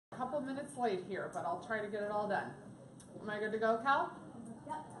couple minutes late here, but I'll try to get it all done. Am I good to go, Cal?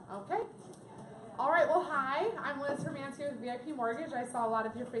 Yep. Okay. All right, well, hi. I'm Liz Hermansky with VIP Mortgage. I saw a lot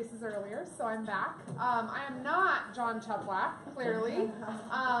of your faces earlier, so I'm back. I am not John Cheplak, clearly,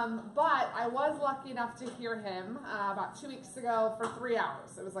 but I was lucky enough to hear him about 2 weeks ago for 3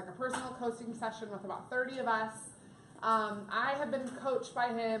 hours. It was like a personal coaching session with about 30 of us. I have been coached by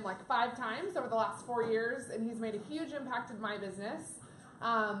him like 5 times over the last 4 years, and he's made a huge impact in my business.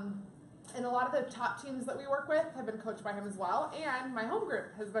 And a lot of the top teams that we work with have been coached by him as well. And my home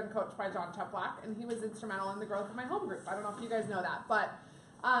group has been coached by John Cheplak, and he was instrumental in the growth of my home group. I don't know if you guys know that, but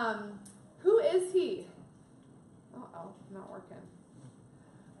who is he? Uh-oh, not working.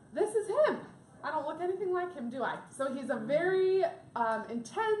 This is him. I don't look anything like him, do I? So he's a very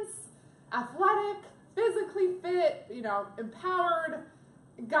intense, athletic, physically fit, empowered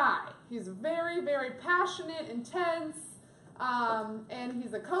guy. He's very, very passionate, intense. And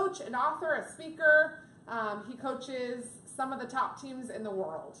he's a coach, an author, a speaker. He coaches some of the top teams in the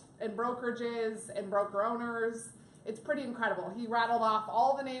world, and brokerages and broker owners. It's pretty incredible. He rattled off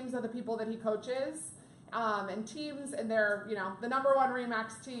all the names of the people that he coaches and teams, and they're, the #1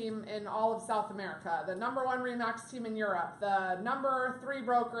 RE/MAX team in all of South America, the #1 RE/MAX team in Europe, the #3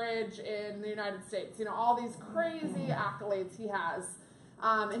 brokerage in the United States. All these crazy accolades he has.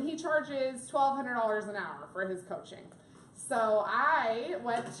 And he charges $1,200 an hour for his coaching. So I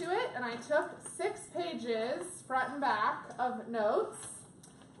went to it and I took 6 pages front and back of notes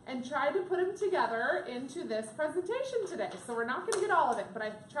and tried to put them together into this presentation today. So we're not going to get all of it, but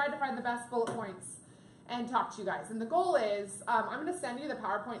I tried to find the best bullet points and talk to you guys. And the goal is, I'm going to send you the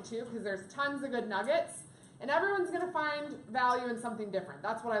PowerPoint too, because there's tons of good nuggets, and everyone's going to find value in something different.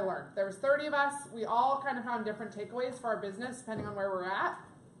 That's what I learned. There was 30 of us. We all kind of found different takeaways for our business, depending on where we're at.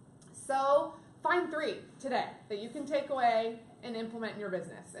 So find 3 today that you can take away and implement in your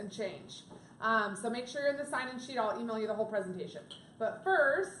business and change. So make sure you're in the sign-in sheet. I'll email you the whole presentation. But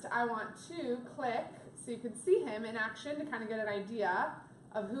first, I want to click so you can see him in action to kind of get an idea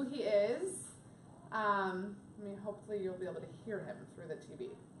of who he is. Hopefully you'll be able to hear him through the TV.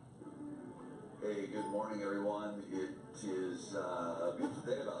 Hey, good morning, everyone. It is a beautiful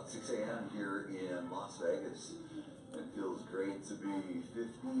day, about 6 a.m. here in Las Vegas. It feels great to be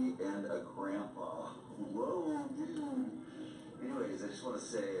 50 and a grandpa. Whoa, dude. Anyways, I just want to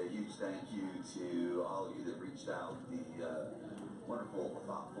say a huge thank you to all of you that reached out. The wonderful,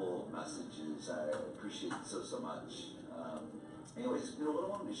 thoughtful messages. I appreciate it so much. Anyways, what I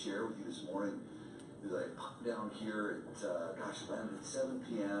wanted to share with you this morning is I popped down here at, I landed at 7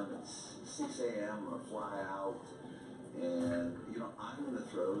 p.m. It's 6 a.m. I'm going to fly out. And, I'm in the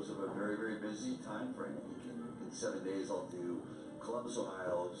throes of a very, very busy time frame. In 7 days, I'll do Columbus,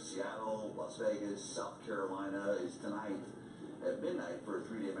 Ohio, Seattle, Las Vegas, South Carolina is tonight at midnight for a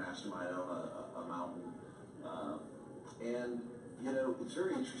 3-day mastermind on a mountain. And, it's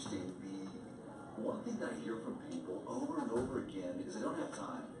very interesting. The one thing that I hear from people over and over again is I don't have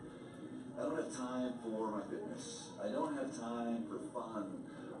time. I don't have time for my fitness. I don't have time for fun.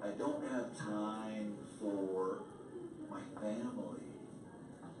 I don't have time for my family.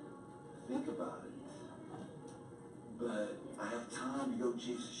 Think about it. But I have time to go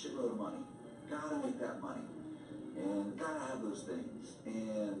chase a shitload of money. Gotta make that money. And gotta have those things.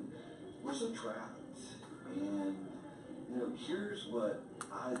 And we're so trapped. And, here's what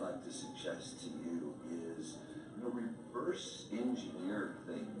I'd like to suggest to you is, reverse engineer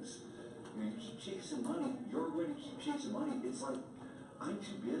things. You keep chasing money, you're going to keep chasing money. It's like, I'm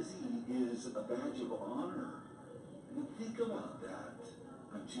too busy is a badge of honor. Think about that.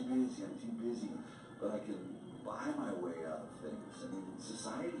 I'm too busy, but I can buy my way out of things.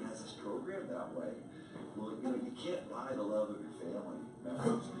 Society has us programmed that way. Well, you can't buy the love of your family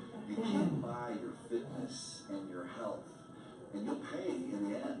members. You can't buy your fitness and your health, and you'll pay in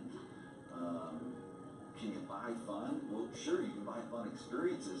the end. Can you buy fun? Well, sure, you can buy fun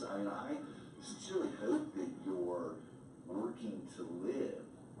experiences. I sincerely hope that you're working to live,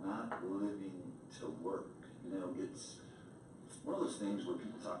 not living to work. It's one of those things where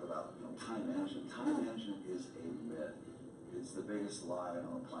people talk about, time management. Time management is a myth. It's the biggest lie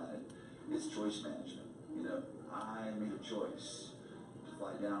on the planet. It's choice management. I made a choice to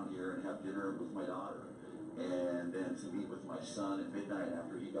fly down here and have dinner with my daughter, and then to meet with my son at midnight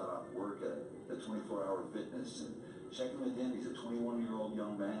after he got off work at the 24-hour fitness and checking with him. He's a 21-year-old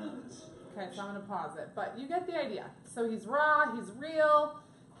young man. Okay, so I'm going to pause it, but you get the idea. So he's raw, he's real,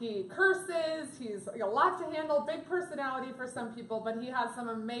 he curses, he's a lot to handle, big personality for some people, but he has some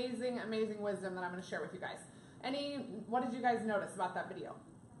amazing, amazing wisdom that I'm going to share with you guys. What did you guys notice about that video?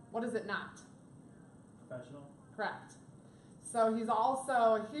 What is it not? Professional. Correct. So he's also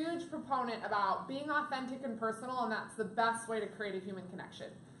a huge proponent about being authentic and personal, and that's the best way to create a human connection.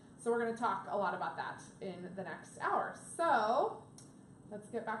 So we're going to talk a lot about that in the next hour. So let's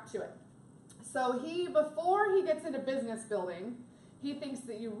get back to it. So before he gets into business building, he thinks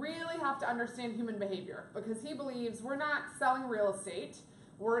that you really have to understand human behavior, because he believes we're not selling real estate.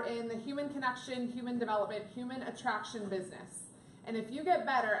 We're in the human connection, human development, human attraction business. And if you get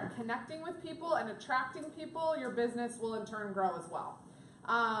better at connecting with people and attracting people, your business will in turn grow as well.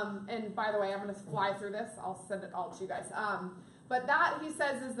 And by the way, I'm going to fly through this. I'll send it all to you guys. But that, he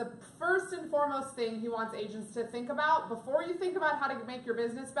says, is the first and foremost thing he wants agents to think about. Before you think about how to make your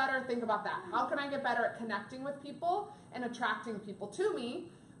business better, think about that. How can I get better at connecting with people and attracting people to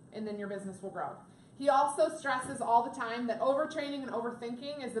me? And then your business will grow. He also stresses all the time that overtraining and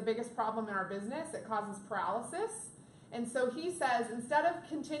overthinking is the biggest problem in our business. It causes paralysis. And so he says, instead of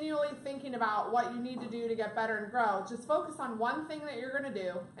continually thinking about what you need to do to get better and grow, just focus on one thing that you're going to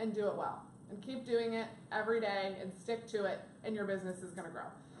do and do it well. And keep doing it every day and stick to it, and your business is going to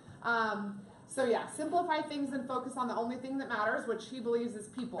grow. So yeah, simplify things and focus on the only thing that matters, which he believes is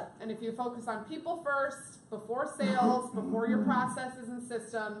people. And if you focus on people first, before sales, before your processes and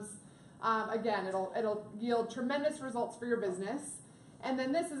systems, again, it'll yield tremendous results for your business. And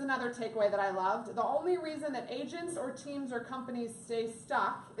then this is another takeaway that I loved. The only reason that agents or teams or companies stay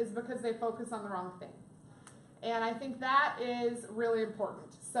stuck is because they focus on the wrong thing. And I think that is really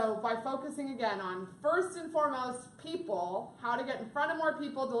important. So by focusing again on first and foremost people, how to get in front of more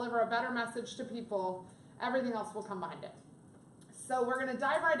people, deliver a better message to people, everything else will come behind it. So we're going to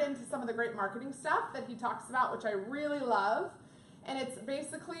dive right into some of the great marketing stuff that he talks about, which I really love. And it's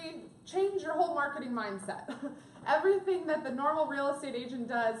basically change your whole marketing mindset. Everything that the normal real estate agent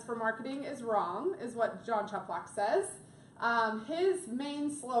does for marketing is wrong, is what John Cheplak says. His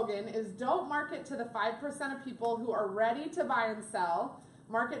main slogan is don't market to the 5% of people who are ready to buy and sell,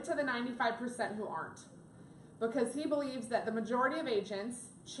 market to the 95% who aren't. Because he believes that the majority of agents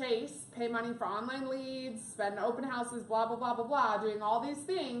pay money for online leads, spend open houses, blah, blah, blah, blah, blah, doing all these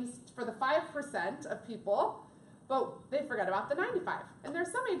things for the 5% of people, but they forget about the 95. And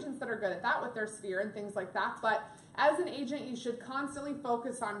there's some agents that are good at that with their sphere and things like that, but as an agent, you should constantly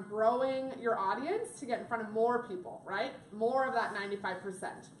focus on growing your audience to get in front of more people, right? More of that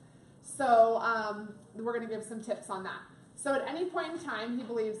 95%. So we're going to give some tips on that. So at any point in time, he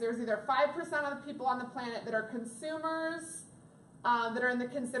believes there's either 5% of the people on the planet that are consumers that are in the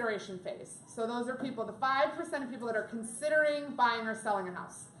consideration phase. So those are people, the 5% of people that are considering buying or selling a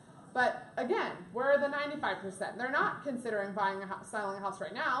house. But again, where are the 95%? They're not considering buying a house, selling a house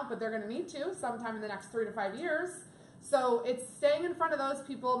right now, but they're going to need to sometime in the next 3 to 5 years. So it's staying in front of those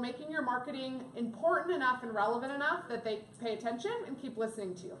people, making your marketing important enough and relevant enough that they pay attention and keep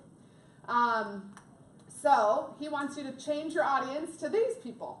listening to you. So he wants you to change your audience to these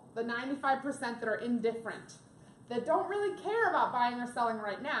people, the 95% that are indifferent, that don't really care about buying or selling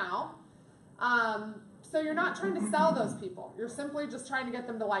right now. So you're not trying to sell those people. You're simply just trying to get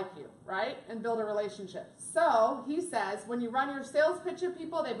them to like you, right? And build a relationship. So he says when you run your sales pitch at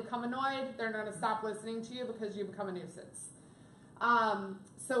people, they become annoyed. They're going to stop listening to you because you become a nuisance.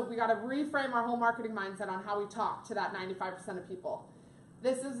 So we got to reframe our whole marketing mindset on how we talk to that 95% of people.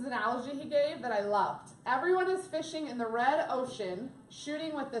 This is an analogy he gave that I loved. Everyone is fishing in the red ocean,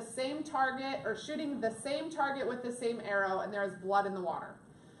 shooting with the same target, or shooting the same target with the same arrow, and there is blood in the water.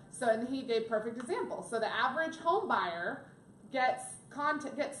 So, and he gave perfect examples. So the average home buyer gets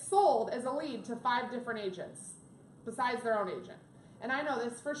sold as a lead to 5 different agents besides their own agent. And I know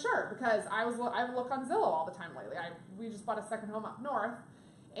this for sure because I look on Zillow all the time lately. We just bought a second home up north,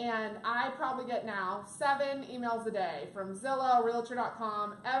 and I probably get now 7 emails a day from Zillow,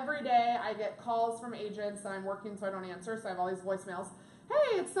 Realtor.com. Every day I get calls from agents, and I'm working so I don't answer, so I have all these voicemails.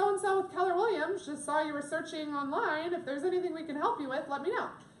 Hey, it's so-and-so with Keller Williams. Just saw you were searching online. If there's anything we can help you with, let me know.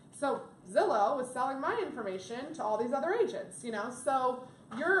 So Zillow was selling my information to all these other agents, you know. So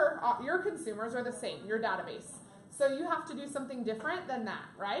your consumers are the same, your database. So you have to do something different than that,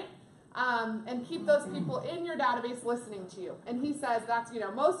 right? And keep those people in your database listening to you. And he says that's, you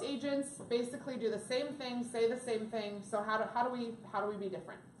know, most agents basically do the same thing, say the same thing. So how do we be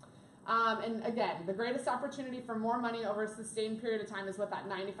different? And again, the greatest opportunity for more money over a sustained period of time is with that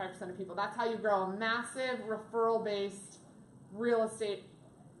 95% of people. That's how you grow a massive referral-based real estate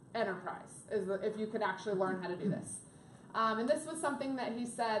enterprise, is if you could actually learn how to do this. And this was something that he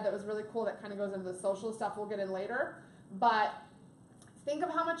said that was really cool that kind of goes into the social stuff we'll get in later. But think of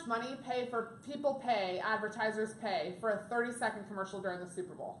how much money advertisers pay for a 30-second commercial during the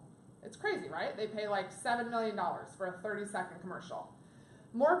Super Bowl. It's crazy, right? They pay like $7 million for a 30-second commercial.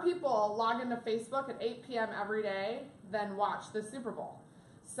 More people log into Facebook at 8 p.m. every day than watch the Super Bowl.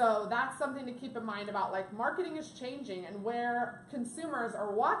 So that's something to keep in mind about, like, marketing is changing and where consumers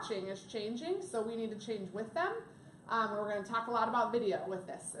are watching is changing, so we need to change with them. We're going to talk a lot about video with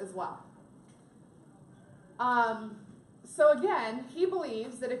this as well. So again, he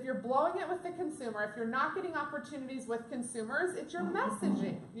believes that if you're blowing it with the consumer, if you're not getting opportunities with consumers, it's your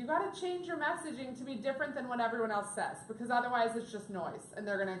messaging. You got to change your messaging to be different than what everyone else says, because otherwise it's just noise and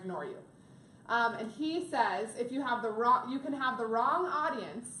they're going to ignore you. And he says if you have the wrong, you can have the wrong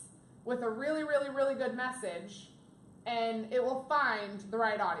audience with a really, really, really good message, and it will find the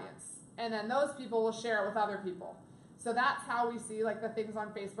right audience, and then those people will share it with other people. So that's how we see, like, the things on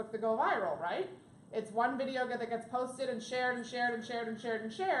Facebook that go viral, right? It's one video that gets posted and shared and shared and shared and shared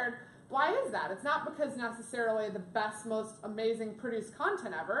and shared. Why is that? It's not because necessarily the best, most amazing produced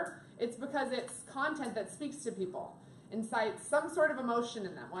content ever. It's because it's content that speaks to people, incites some sort of emotion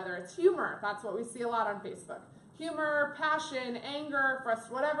in them, whether it's humor. That's what we see a lot on Facebook. Humor, passion, anger,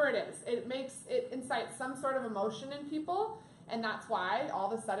 frustration, whatever it is. It incites some sort of emotion in people, and that's why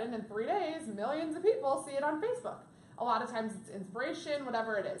all of a sudden in 3 days, millions of people see it on Facebook. A lot of times it's inspiration,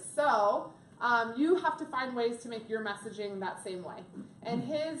 whatever it is. So you have to find ways to make your messaging that same way. And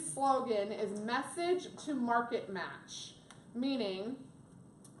his slogan is message to market match, meaning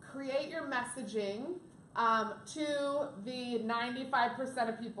create your messaging to the 95%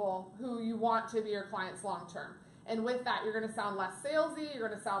 of people who you want to be your clients long term. And with that, you're going to sound less salesy, you're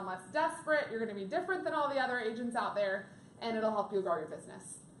going to sound less desperate, you're going to be different than all the other agents out there, and it'll help you grow your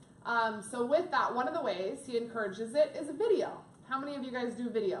business. So with that, one of the ways he encourages it is a video. How many of you guys do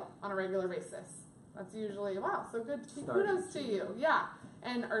video on a regular basis? That's usually, wow, so good. Kudos to you. Yeah.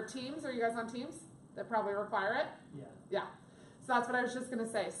 And are Teams, are you guys on Teams that probably require it? Yeah. Yeah. So that's what I was just going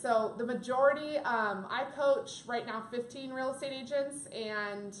to say. So the majority, I coach right now 15 real estate agents,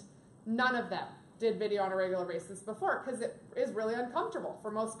 and none of them did video on a regular basis before because it is really uncomfortable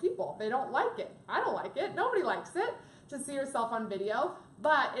for most people. They don't like it. I don't like it. Nobody likes it to see yourself on video,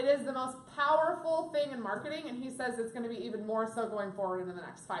 but it is the most powerful thing in marketing, and he says it's going to be even more so going forward into the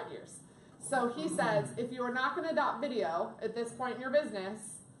next 5 years. So he says if you are not going to adopt video at this point in your business,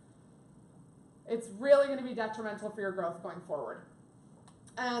 it's really going to be detrimental for your growth going forward.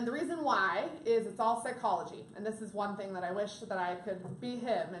 And the reason why is it's all psychology. And this is one thing that I wish that I could be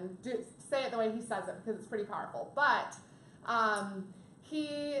him and say it the way he says it, because it's pretty powerful. But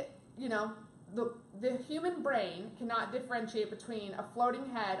the human brain cannot differentiate between a floating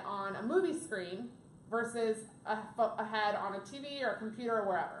head on a movie screen versus a head on a TV or a computer or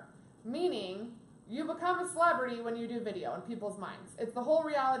wherever. Meaning, you become a celebrity when you do video in people's minds. It's the whole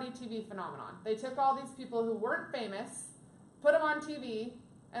reality TV phenomenon. They took all these people who weren't famous, put them on TV,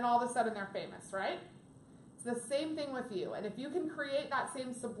 and all of a sudden they're famous, right? It's the same thing with you. And if you can create that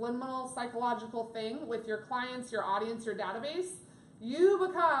same subliminal psychological thing with your clients, your audience, your database, you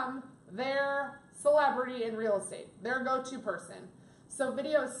become their celebrity in real estate, their go-to person. So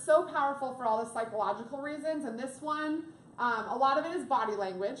video is so powerful for all the psychological reasons, and this one, a lot of it is body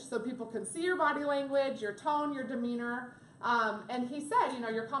language, so people can see your body language, your tone, your demeanor. And he said,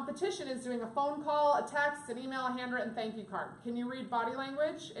 your competition is doing a phone call, a text, an email, a handwritten thank you card. Can you read body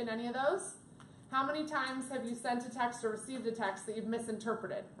language in any of those? How many times have you sent a text or received a text that you've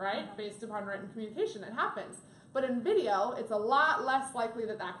misinterpreted, right? Based upon written communication, it happens. But in video, it's a lot less likely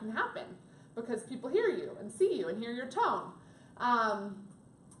that that can happen because people hear you and see you and hear your tone.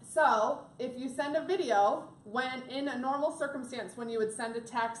 So if you send a video, when in a normal circumstance, when you would send a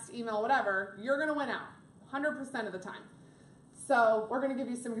text, email, whatever, you're going to win out 100% of the time. So we're going to give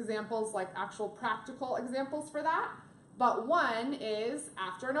you some examples, like actual practical examples for that. But one is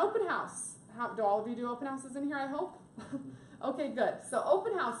after an open house. Do all of you do open houses in here, I hope? Okay, good. So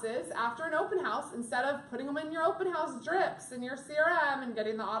open houses, after an open house, instead of putting them in your open house drips in your CRM and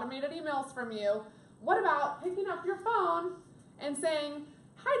getting the automated emails from you, what about picking up your phone and saying,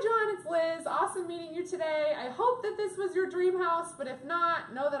 "Hi John, it's Liz. Awesome meeting you today. I hope that this was your dream house, but if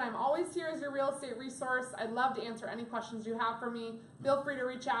not, know that I'm always here as your real estate resource. I'd love to answer any questions you have for me. Feel free to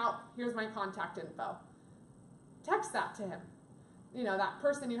reach out. Here's my contact info." Text that to him. That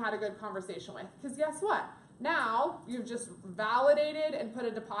person you had a good conversation with. Because guess what? Now you've just validated and put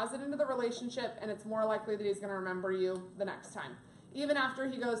a deposit into the relationship, and it's more likely that he's going to remember you the next time. Even after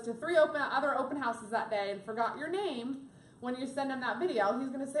he goes to 3 other open houses that day and forgot your name, when you send him that video, he's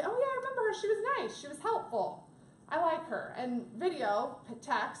going to say, "Oh yeah, I remember her. She was nice. She was helpful. I like her." And video,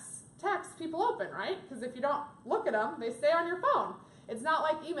 text people open, right? Because if you don't look at them, they stay on your phone. It's not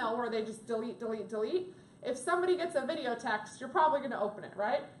like email where they just delete, delete, delete. If somebody gets a video text, you're probably going to open it,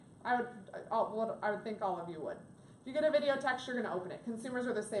 right? I would think all of you would. If you get a video text, you're going to open it. Consumers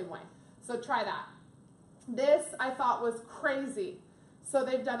are the same way. So try that. This I thought was crazy. So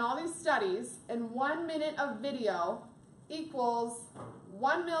they've done all these studies, and 1 minute of video equals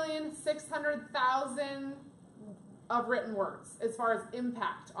 1,600,000 of written words as far as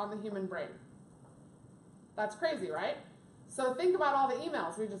impact on the human brain. That's crazy, right? So think about all the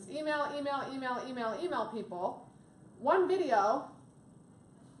emails. We just email people. One video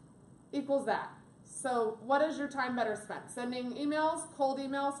equals that. So what is your time better spent? Sending emails, cold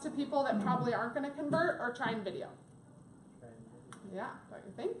emails to people that probably aren't going to convert, or trying video? Yeah, don't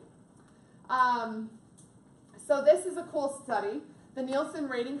you think? So this is a cool study. The Nielsen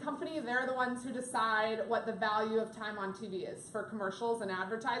Rating Company, they're the ones who decide what the value of time on TV is for commercials and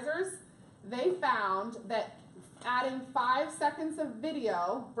advertisers. They found that adding 5 seconds of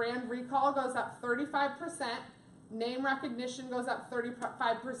video, brand recall goes up 35%, name recognition goes up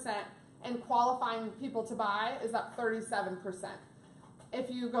 35%, and qualifying people to buy is up 37%. If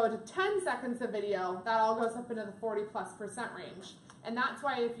you go to 10 seconds of video, that all goes up into the 40+% range. And that's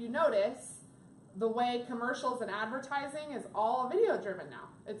why, if you notice, the way commercials and advertising is all video driven now.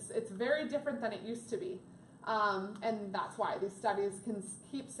 It's very different than it used to be. And that's why these studies can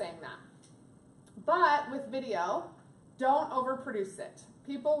keep saying that. But with video, don't overproduce it.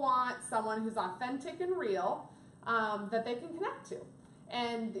 People want someone who's authentic and real, that they can connect to.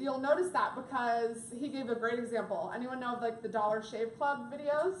 And you'll notice that because he gave a great example. Anyone know of like the Dollar Shave Club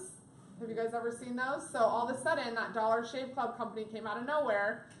videos? Have you guys ever seen those? So all of a sudden, that Dollar Shave Club company came out of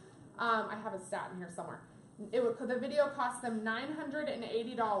nowhere. I have a stat in here somewhere. The video cost them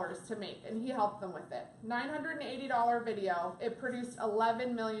 $980 to make, and he helped them with it. $980 video, it produced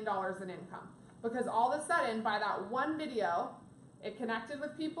 $11 million in income. Because all of a sudden, by that one video, it connected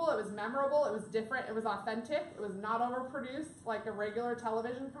with people, it was memorable, it was different, it was authentic, it was not overproduced like a regular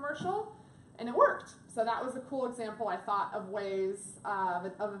television commercial, and it worked. So that was a cool example, I thought, of ways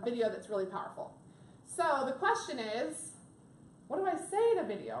of a video that's really powerful. So the question is, what do I say to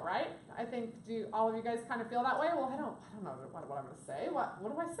video, right? I think, do all of you guys kind of feel that way? Well, I don't know what I'm going to say. What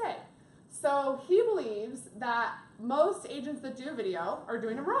do I say? So he believes that most agents that do video are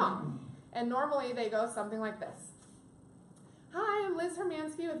doing it wrong. And normally they go something like this. Hi, I'm Liz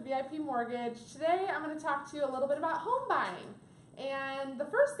Hermansky with VIP Mortgage. Today I'm going to talk to you a little bit about home buying. And the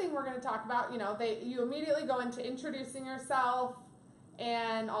first thing we're going to talk about, you immediately go into introducing yourself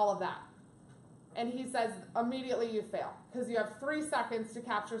and all of that. And he says immediately you fail because you have 3 seconds to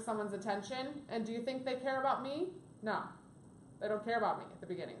capture someone's attention. And do you think they care about me? No. They don't care about me at the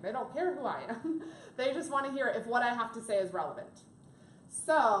beginning. They don't care who I am. They just want to hear if what I have to say is relevant.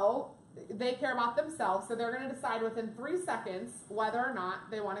 So they care about themselves, so they're going to decide within 3 seconds whether or not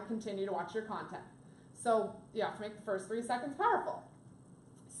they want to continue to watch your content. So you have to make the first 3 seconds powerful.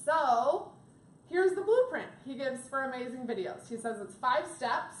 So here's the blueprint he gives for amazing videos. He says it's 5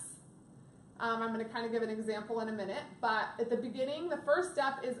 steps. I'm going to kind of give an example in a minute, but at the beginning, the first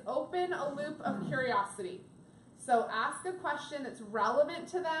step is open a loop of curiosity. So ask a question that's relevant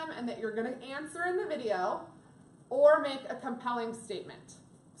to them and that you're going to answer in the video, or make a compelling statement.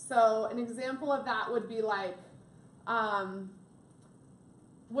 So an example of that would be like,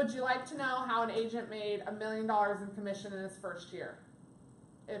 would you like to know how an agent made $1 million in commission in his first year?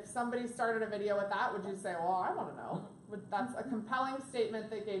 If somebody started a video with that, would you say, well, I want to know? That's a compelling statement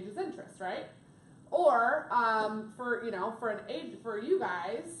that gauges interest, right? Or for you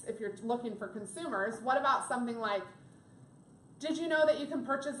guys, if you're looking for consumers, what about something like, did you know that you can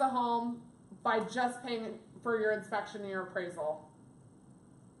purchase a home by just paying for your inspection and your appraisal?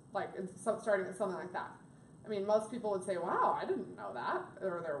 Like starting with something like that. I mean, most people would say, wow, I didn't know that.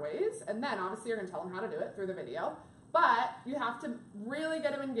 Are there ways? And then obviously you're going to tell them how to do it through the video. But you have to really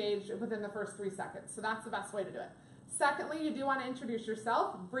get them engaged within the first 3 seconds. So that's the best way to do it. Secondly, you do want to introduce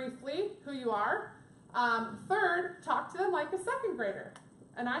yourself briefly, who you are. Third, talk to them like a second grader.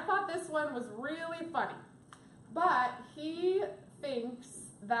 And I thought this one was really funny. But he thinks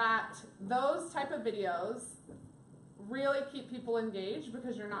that those type of videos really keep people engaged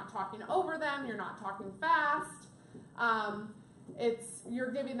because you're not talking over them, you're not talking fast.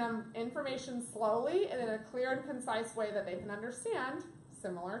 You're giving them information slowly and in a clear and concise way that they can understand,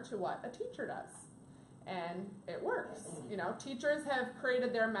 similar to what a teacher does. And it works. Teachers have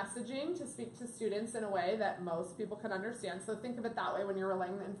created their messaging to speak to students in a way that most people can understand. So think of it that way when you're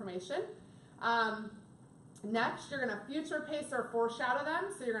relaying the information. Next, you're going to future pace or foreshadow them.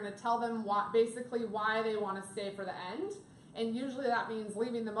 So you're going to tell them basically why they want to stay for the end. And usually that means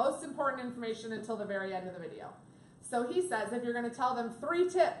leaving the most important information until the very end of the video. So he says if you're going to tell them 3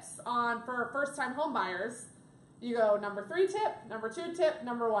 tips for first-time home buyers, you go number 3 tip, number 2 tip,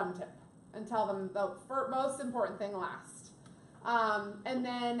 number 1 tip, and tell them the most important thing last. And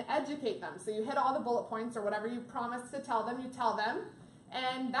then educate them. So you hit all the bullet points or whatever you promised to tell them, you tell them,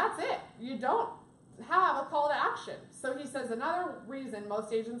 and that's it. You don't have a call to action. So he says another reason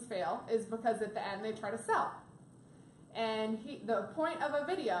most agents fail is because at the end they try to sell. And the point of a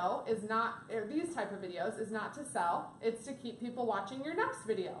video is not, or these type of videos, is not to sell. It's to keep people watching your next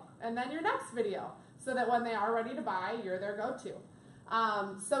video and then your next video so that when they are ready to buy, you're their go-to.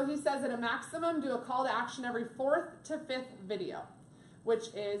 So he says at a maximum, do a call to action every 4th to 5th video,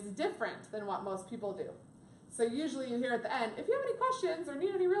 which is different than what most people do. So usually you hear at the end, if you have any questions or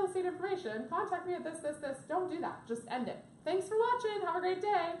need any real estate information, contact me at this. Don't do that. Just end it. Thanks for watching. Have a great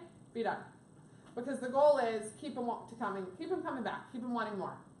day. Be done. Because the goal is keep them coming back, keep them wanting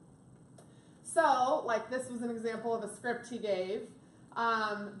more. So, like this was an example of a script he gave.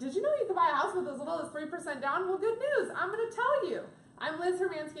 Did you know you could buy a house with as little as 3% down? Well, good news. I'm going to tell you. I'm Liz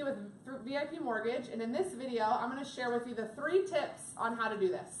Hermansky with VIP Mortgage, and in this video, I'm going to share with you the 3 tips on how to do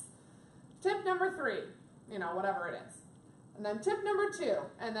this. Tip number 3, whatever it is. And then tip number 2,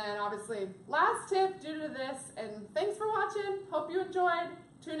 and then obviously last tip due to this, and thanks for watching. Hope you enjoyed.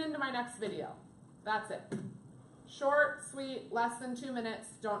 Tune into my next video. That's it. Short, sweet, less than 2 minutes.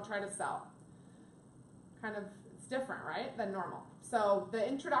 Don't try to sell. It's different, right, than normal. So the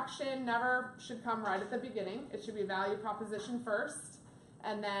introduction never should come right at the beginning. It should be value proposition first,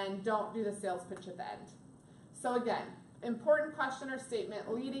 and then don't do the sales pitch at the end. So again, important question or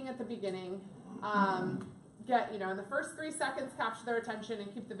statement leading at the beginning. In the first 3 seconds, capture their attention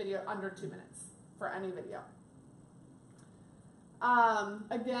and keep the video under 2 minutes for any video.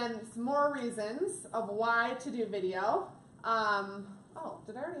 Again, some more reasons of why to do video. Did I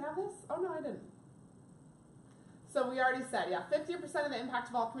already have this? Oh, no, I didn't. So we already said, 50% of the impact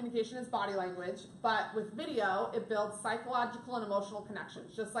of all communication is body language, but with video, it builds psychological and emotional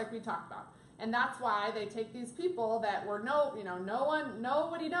connections, just like we talked about. And that's why they take these people that were nobody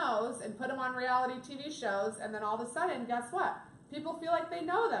knows and put them on reality TV shows, and then all of a sudden, guess what? People feel like they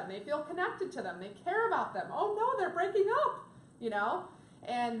know them, they feel connected to them, they care about them. Oh no, they're breaking up,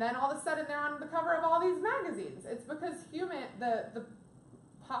 and then all of a sudden they're on the cover of all these magazines. It's because the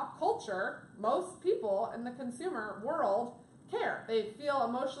pop culture, most people in the consumer world care. They feel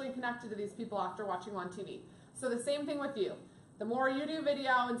emotionally connected to these people after watching on TV. So the same thing with you. The more you do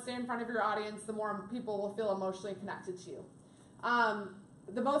video and stay in front of your audience, the more people will feel emotionally connected to you.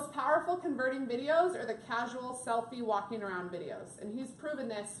 The most powerful converting videos are the casual selfie walking around videos. And he's proven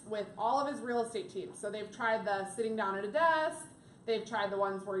this with all of his real estate teams. So they've tried the sitting down at a desk. They've tried the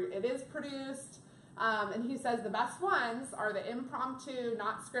ones where it is produced. And he says the best ones are the impromptu,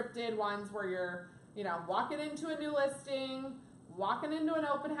 not scripted ones where you're, walking into a new listing, walking into an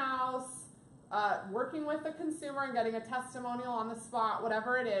open house, working with a consumer and getting a testimonial on the spot,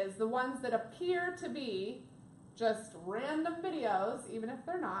 whatever it is. The ones that appear to be just random videos, even if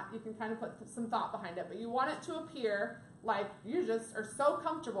they're not, you can kind of put some thought behind it, but you want it to appear like you just are so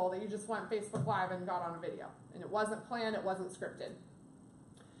comfortable that you just went Facebook Live and got on a video. And it wasn't planned, it wasn't scripted.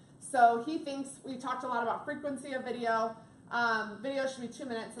 So he thinks, we talked a lot about frequency of video. Video should be 2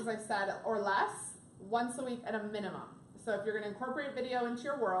 minutes, as I said, or less, once a week at a minimum. So if you're going to incorporate video into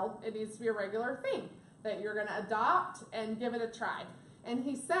your world, it needs to be a regular thing that you're going to adopt and give it a try. And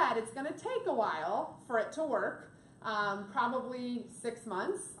he said it's going to take a while for it to work, probably 6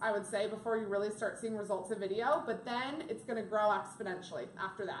 months, I would say, before you really start seeing results of video, but then it's going to grow exponentially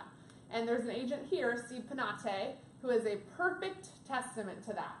after that. And there's an agent here, Steve Panate, who is a perfect testament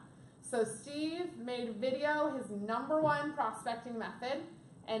to that. So Steve made video his #1 prospecting method,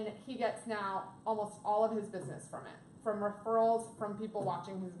 and he gets now almost all of his business from it, from referrals from people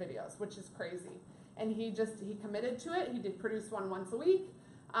watching his videos, which is crazy. And he committed to it. He did produce one once a week.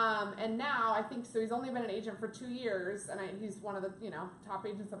 And now I think, so he's only been an agent for 2 years, and he's one of the top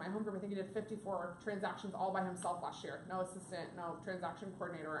agents at my home group. I think he did 54 transactions all by himself last year. No assistant, no transaction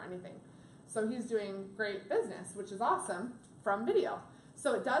coordinator or anything. So he's doing great business, which is awesome, from video.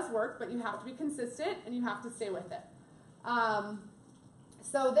 So it does work, but you have to be consistent and you have to stay with it.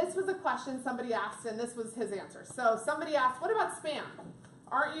 So this was a question somebody asked, and this was his answer. So somebody asked, what about spam?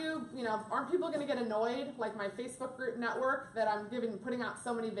 Aren't people going to get annoyed, like my Facebook group network, that I'm putting out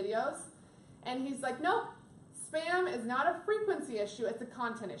so many videos? And he's like, nope, spam is not a frequency issue, it's a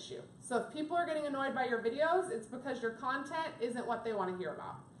content issue. So if people are getting annoyed by your videos, it's because your content isn't what they want to hear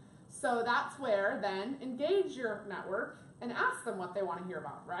about. So that's where then engage your network and ask them what they want to hear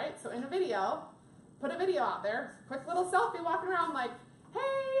about, right? So in a video, put a video out there, quick little selfie walking around like,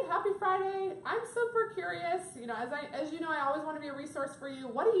 hey, happy Friday, I'm super curious. As you know, I always want to be a resource for you.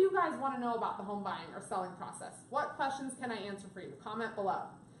 What do you guys want to know about the home buying or selling process? What questions can I answer for you? Comment below.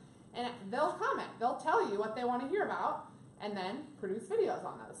 And they'll comment. They'll tell you what they want to hear about. and then produce videos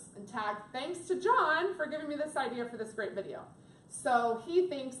on those and tag, thanks to John for giving me this idea for this great video. So he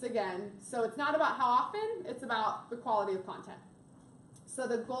thinks, again, so it's not about how often, it's about the quality of content. So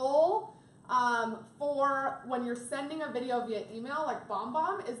the goal for when you're sending a video via email, like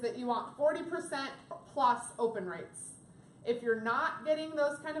BombBomb, is that you want 40% plus open rates. If you're not getting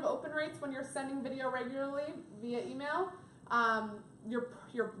those kind of open rates when you're sending video regularly via email,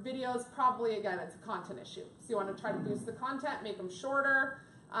 your videos probably, again, it's a content issue. So you want to try to boost the content, make them shorter,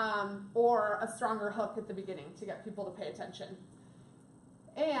 or a stronger hook at the beginning to get people to pay attention.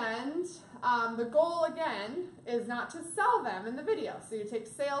 And the goal, again, is not to sell them in the video. So you take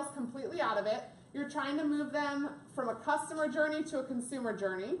sales completely out of it. You're trying to move them from a customer journey to a consumer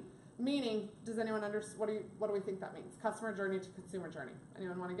journey. Meaning, does anyone understand, what do we think that means? Customer journey to consumer journey.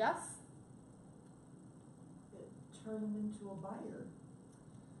 Anyone want to guess? Turn them into a buyer.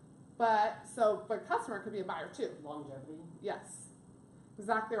 But customer could be a buyer too. Longevity. Yes,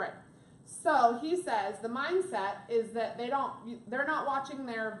 exactly right. So he says the mindset is that they're not watching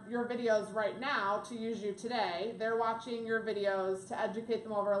your videos right now to use you today. They're watching your videos to educate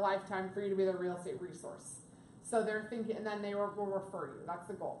them over a lifetime for you to be their real estate resource. So they're thinking, and then they will refer you. That's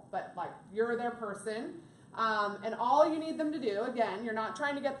the goal. But like, you're their person, and all you need them to do, again, you're not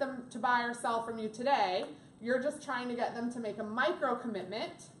trying to get them to buy or sell from you today. You're just trying to get them to make a micro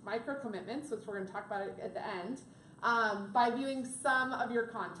commitments, which we're going to talk about at the end, by viewing some of your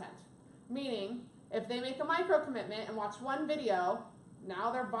content. Meaning, if they make a micro commitment and watch one video,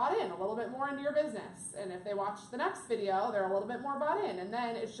 now they're bought in a little bit more into your business. And if they watch the next video, they're a little bit more bought in. And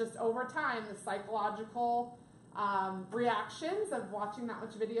then it's just over time, the psychological reactions of watching that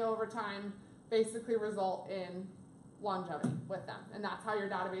much video over time basically result in longevity with them. And that's how your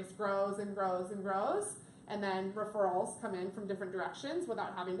database grows and grows and grows. And then referrals come in from different directions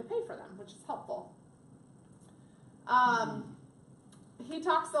without having to pay for them, which is helpful. He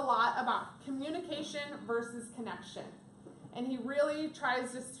talks a lot about communication versus connection. And he really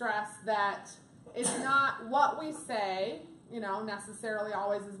tries to stress that it's not what we say, necessarily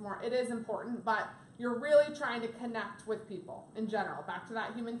always is more, it is important, but you're really trying to connect with people in general, back to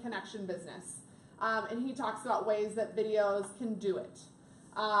that human connection business. And he talks about ways that videos can do it.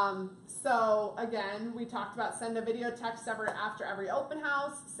 So again, we talked about send a video text after every open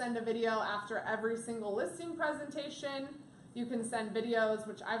house, send a video after every single listing presentation. You can send videos,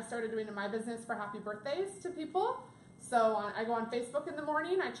 which I've started doing in my business, for happy birthdays to people. So I go on Facebook in the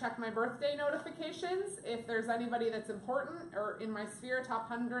morning, I check my birthday notifications. If there's anybody that's important or in my sphere, top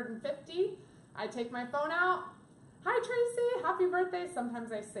 150, I take my phone out. Hi Tracy, happy birthday.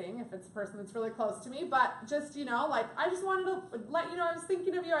 Sometimes I sing if it's a person that's really close to me, but just, I just wanted to let you know I was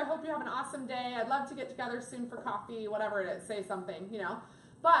thinking of you. I hope you have an awesome day. I'd love to get together soon for coffee, whatever it is, say something,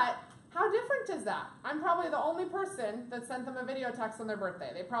 But how different is that? I'm probably the only person that sent them a video text on their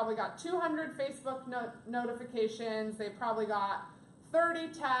birthday. They probably got 200 Facebook notifications. They probably got 30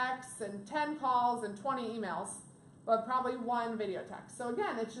 texts and 10 calls and 20 emails, but probably one video text. So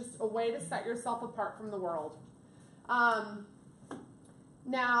again, it's just a way to set yourself apart from the world.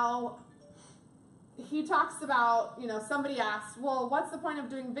 Now, he talks about, somebody asked, well, what's the point of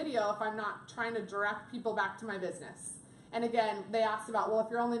doing video if I'm not trying to direct people back to my business? And again, they asked about, well, if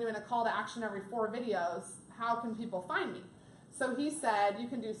you're only doing a call to action every 4 videos, how can people find me? So he said you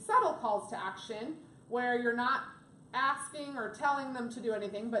can do subtle calls to action where you're not asking or telling them to do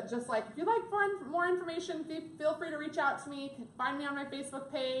anything, but just like, if you'd like more information, feel free to reach out to me, find me on my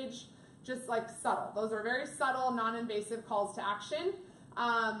Facebook page, just like subtle. Those are very subtle, non-invasive calls to action.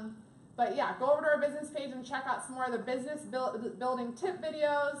 But yeah, go over to our business page and check out some more of the business building tip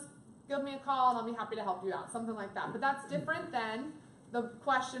videos. Give me a call and I'll be happy to help you out, something like that. But that's different than the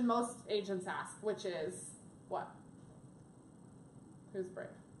question most agents ask, which is, what? Who's brave?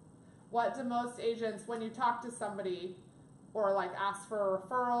 What do most agents, when you talk to somebody or like ask for a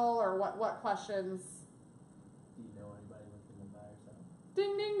referral, or what questions? Do you know anybody looking to buy or sell?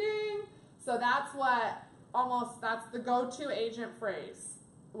 Ding, ding, ding. So that's that's the go-to agent phrase,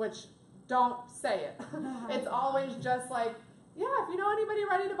 which don't say it. It's always just like, yeah, if you know anybody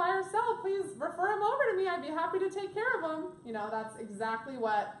ready to buy or sell, please refer them over to me. I'd be happy to take care of them. That's exactly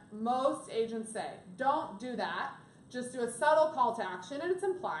what most agents say. Don't do that. Just do a subtle call to action, and it's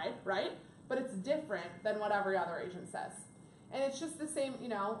implied, right? But it's different than what every other agent says. And it's just the same,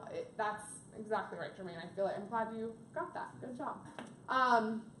 that's exactly right, Jermaine. I feel like I'm glad you got that. Good job.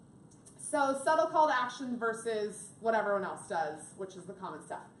 So subtle call to action versus what everyone else does, which is the common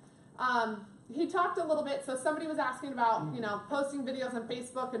stuff. He talked a little bit, so somebody was asking about, posting videos on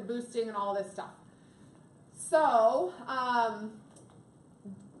Facebook and boosting and all this stuff. So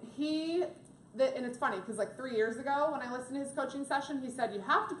he and it's funny because like 3 years ago when I listened to his coaching session, he said you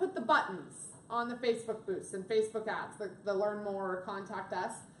have to put the buttons on the Facebook boosts and Facebook ads, the learn more or contact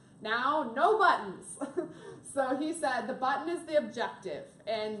us. Now, no buttons. So he said the button is the objective.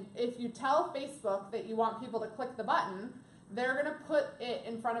 And if you tell Facebook that you want people to click the button, they're going to put it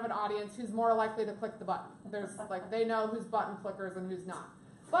in front of an audience who's more likely to click the button. There's like, they know who's button clickers and who's not.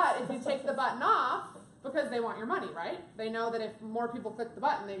 But if you take the button off, because they want your money, right? They know that if more people click the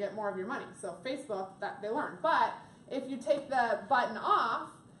button, they get more of your money. So Facebook, that they learn. But if you take the button off,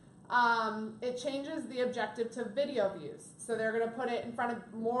 it changes the objective to video views. So they're going to put it in front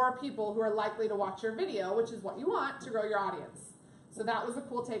of more people who are likely to watch your video, which is what you want to grow your audience. So that was a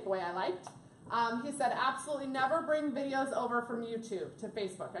cool takeaway I liked. He said absolutely never bring videos over from YouTube to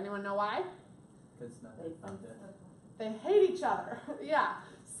Facebook. Anyone know why? Because They hate each other. Yeah.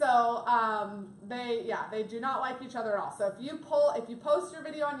 So they do not like each other at all. So if you post your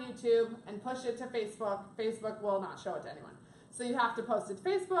video on YouTube and push it to Facebook, Facebook will not show it to anyone. So you have to post it to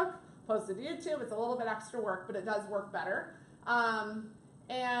Facebook, post it to YouTube. It's a little bit extra work, but it does work better.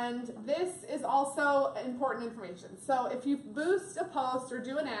 And this is also important information. So if you boost a post or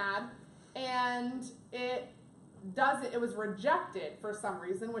do an ad and it was rejected for some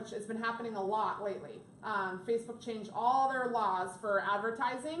reason, which has been happening a lot lately. Facebook changed all their laws for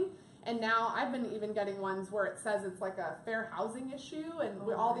advertising, and now I've been even getting ones where it says it's like a fair housing issue and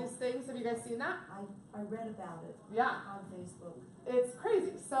all these things. Have you guys seen that? I read about it. Yeah. On Facebook. It's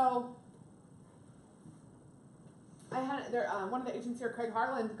crazy. So I had one of the agents here, Craig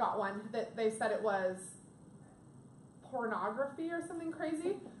Harland, got one that they said it was pornography or something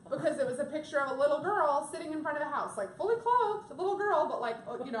crazy because it was a picture of a little girl sitting in front of a house, like fully clothed, a little girl, but like,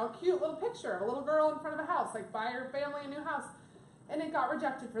 you know, a cute little picture of a little girl in front of a house, like buy your family a new house. And it got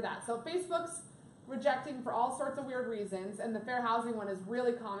rejected for that. So Facebook's rejecting for all sorts of weird reasons, and the fair housing one is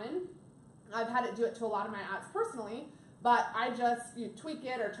really common. I've had it do it to a lot of my ads personally, but I just tweak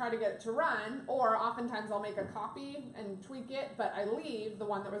it or try to get it to run, or oftentimes I'll make a copy and tweak it, but I leave the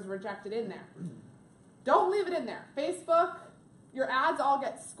one that was rejected in there. Don't leave it in there. Facebook, your ads all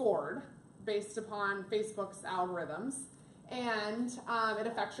get scored based upon Facebook's algorithms, and it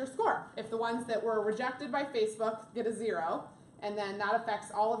affects your score. If the ones that were rejected by Facebook get a 0, and then that affects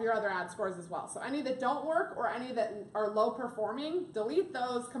all of your other ad scores as well. So any that don't work or any that are low performing, delete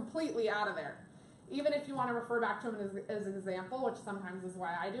those completely out of there. Even if you want to refer back to them as an example, which sometimes is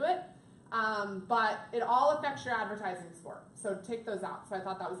why I do it. But it all affects your advertising score. So take those out. So I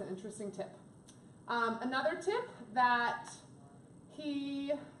thought that was an interesting tip. Another tip that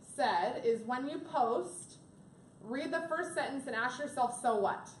he said is when you post, read the first sentence and ask yourself, so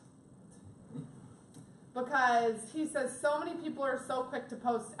what? Because he says so many people are so quick to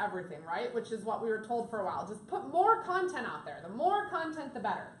post everything, right? Which is what we were told for a while. Just put more content out there. The more content, the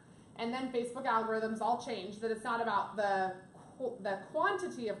better. And then Facebook algorithms all change, that it's not about the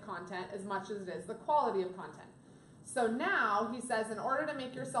quantity of content as much as it is the quality of content. So now, he says, in order to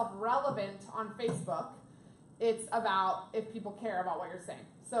make yourself relevant on Facebook, it's about if people care about what you're saying.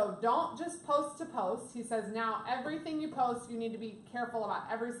 So don't just post to post. He says now everything you post, you need to be careful about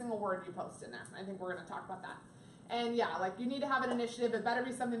every single word you post in there. I think we're going to talk about that. And yeah, like you need to have an initiative. It better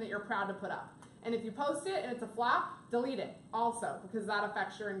be something that you're proud to put up. And if you post it and it's a flop, delete it also, because that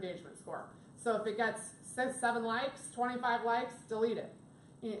affects your engagement score. So if it gets 7 likes, 25 likes, delete it.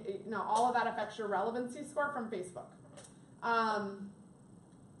 You know, all of that affects your relevancy score from Facebook.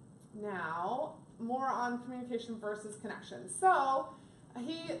 Now, more on communication versus connection. So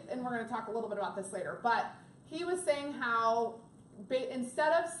and we're going to talk a little bit about this later, but he was saying how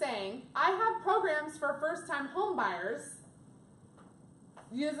instead of saying, I have programs for first-time home buyers,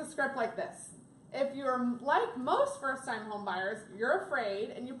 use a script like this. If you're like most first-time home buyers, you're afraid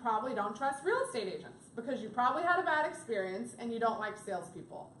and you probably don't trust real estate agents because you probably had a bad experience and you don't like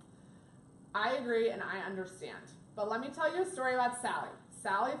salespeople. I agree and I understand. But let me tell you a story about Sally.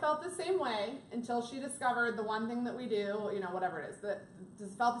 Sally felt the same way until she discovered the one thing that we do, you know, whatever it is, that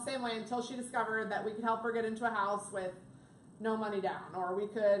just felt the same way until she discovered that we could help her get into a house with no money down, or we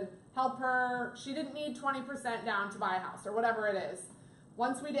could help her, she didn't need 20% down to buy a house, or whatever it is.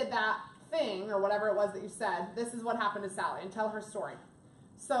 Once we did that thing, or whatever it was that you said, this is what happened to Sally, and tell her story.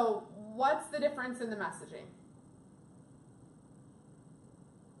 So what's the difference in the messaging?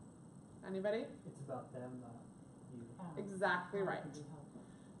 Anybody? It's about them, not you. Exactly right.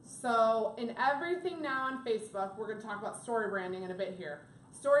 So in everything now on Facebook, we're going to talk about story branding in a bit here.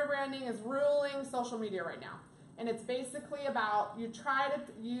 Story branding is ruling social media right now. And it's basically about you try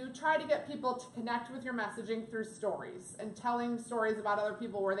to get people to connect with your messaging through stories and telling stories about other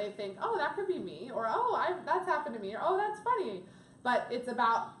people where they think, oh, that could be me, or oh, that's happened to me, or oh, that's funny. But it's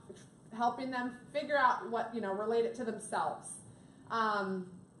about helping them figure out what, relate it to themselves.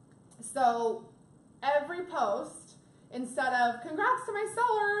 So every post, instead of, congrats to my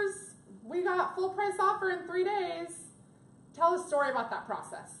sellers, we got full price offer in 3 days, tell a story about that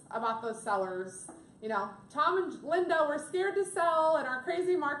process, about those sellers. Tom and Linda were scared to sell in our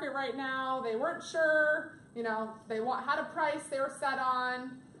crazy market right now. They weren't sure, they had a price they were set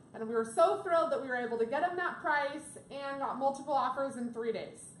on, and we were so thrilled that we were able to get them that price and got multiple offers in 3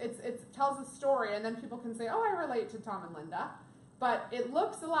 days. It tells a story, and then people can say, oh, I relate to Tom and Linda. But it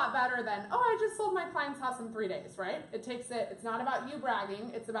looks a lot better than, oh, I just sold my client's house in 3 days, right? It's not about you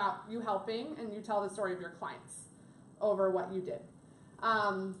bragging, it's about you helping, and you tell the story of your clients over what you did.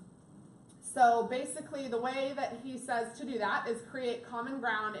 So basically the way that he says to do that is create common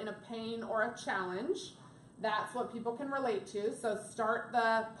ground in a pain or a challenge. That's what people can relate to, so start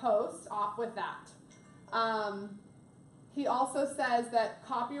the post off with that. He also says that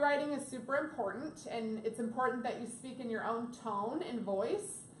copywriting is super important, and it's important that you speak in your own tone and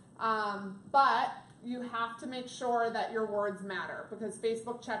voice, but you have to make sure that your words matter, because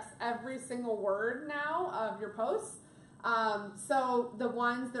Facebook checks every single word now of your posts. So the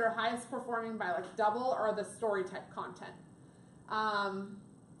ones that are highest performing by like double are the story type content.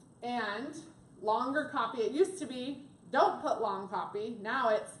 And longer copy, it used to be don't put long copy, now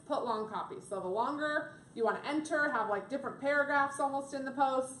it's put long copy. So the longer you want to enter, have like different paragraphs almost in the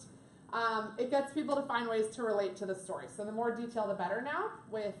post, it gets people to find ways to relate to the story. So the more detail, the better now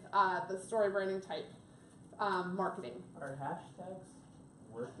with the story branding type marketing. Are hashtags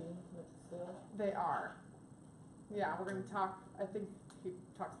working still? They are. Yeah, we're going to talk, I think he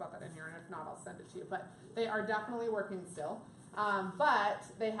talks about that in here, and if not, I'll send it to you. But they are definitely working still. But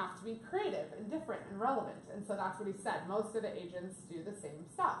they have to be creative and different and relevant. And so that's what he said. Most of the agents do the same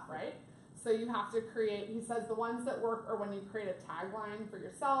stuff, right? So you have to create, he says the ones that work are when you create a tagline for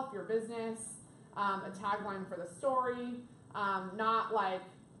yourself, your business, a tagline for the story, not like,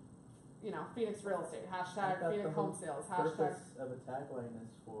 Phoenix real estate, hashtag Phoenix home sales, hashtag. The purpose of a tagline is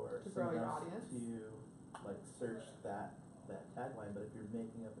for to grow your someone else audience. to like search that tagline, but if you're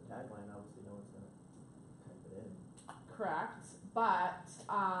making up a tagline, obviously no one's going to type it in. Correct, but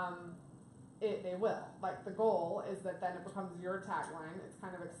they will. Like the goal is that then it becomes your tagline. It's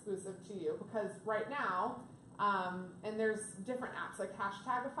kind of exclusive to you, because right now, and there's different apps like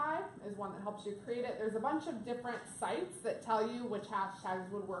Hashtagify is one that helps you create it. There's a bunch of different sites that tell you which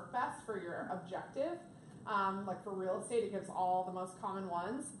hashtags would work best for your objective. Like for real estate, it gives all the most common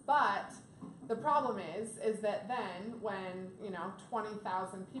ones, but the problem is that then when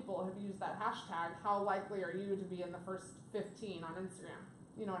 20,000 people have used that hashtag, how likely are you to be in the first 15 on Instagram?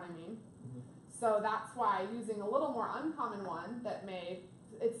 You know what I mean? Mm-hmm. So that's why using a little more uncommon one that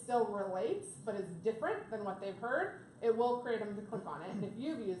it still relates but is different than what they've heard, it will create them to click on it. And if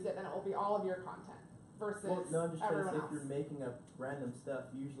you've used it, then it will be all of your content versus no, I'm just everyone if else. you're making up random stuff,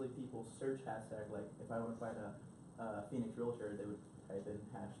 usually people search hashtag, like if I want to find a Phoenix realtor, they would type in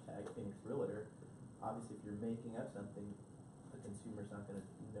hashtag Phoenix realtor. Obviously, if you're making up something, the consumer's not going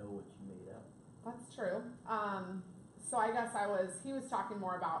to know what you made up. That's true. So I guess he was talking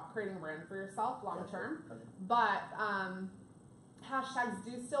more about creating a brand for yourself long term, Okay. but hashtags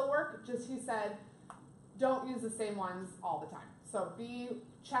do still work. Just he said, don't use the same ones all the time. So be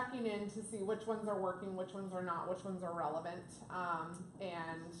checking in to see which ones are working, which ones are not, which ones are relevant,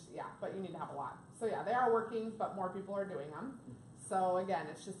 but you need to have a lot. So yeah, they are working, but more people are doing them. So again,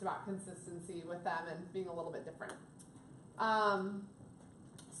 it's just about consistency with them and being a little bit different.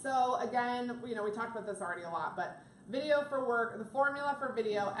 So again, we talked about this already a lot, but video for work, the formula for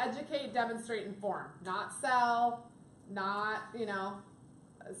video: educate, demonstrate, inform. Not sell, not,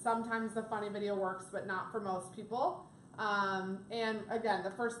 sometimes the funny video works, but not for most people. And again,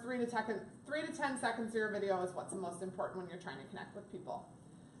 the first 3 to 10 seconds of your video is what's the most important when you're trying to connect with people.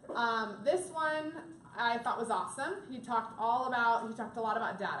 This one I thought was awesome. He talked a lot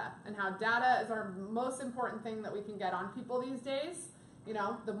about data and how data is our most important thing that we can get on people these days.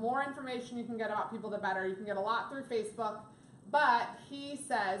 The more information you can get about people, the better. You can get a lot through Facebook, but he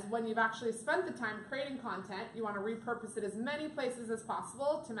says when you've actually spent the time creating content, you want to repurpose it as many places as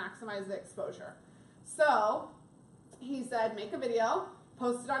possible to maximize the exposure. So he said, make a video,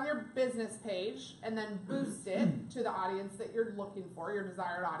 post it on your business page, and then boost it to the audience that you're looking for, your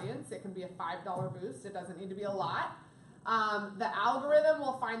desired audience. It can be a $5 boost. It doesn't need to be a lot. The algorithm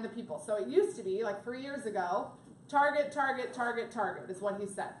will find the people. So it used to be, like 3 years ago, target is what he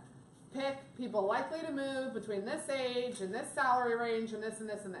said. Pick people likely to move between this age and this salary range and this and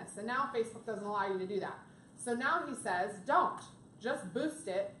this and this. And now Facebook doesn't allow you to do that. So now he says, don't. Just boost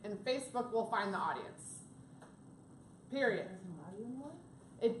it, and Facebook will find the audience. Period.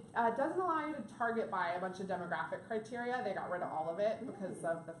 It doesn't allow you to target by a bunch of demographic criteria. They got rid of all of it because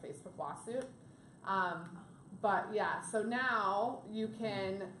of the Facebook lawsuit. But yeah, so now you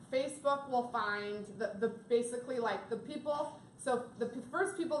can, Facebook will find the basically like the people, so the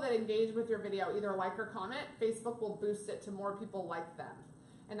first people that engage with your video, either like or comment, Facebook will boost it to more people like them.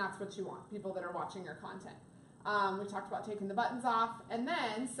 And that's what you want, people that are watching your content. We talked about taking the buttons off. And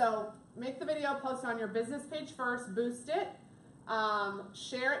then, so make the video, post it on your business page first, boost it,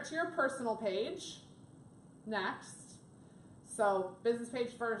 share it to your personal page next. So business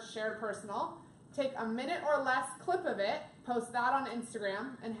page first, share to personal. Take a minute or less clip of it, post that on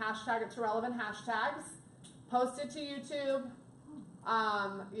Instagram, and hashtag it to relevant hashtags. Post it to YouTube.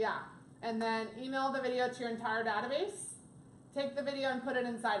 Yeah. And then email the video to your entire database. Take the video and put it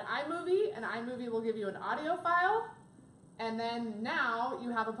inside iMovie, and iMovie will give you an audio file. And then now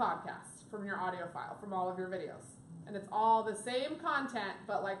you have a podcast from your audio file, from all of your videos. And it's all the same content,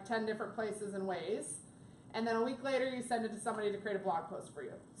 but like 10 different places and ways. And then a week later, you send it to somebody to create a blog post for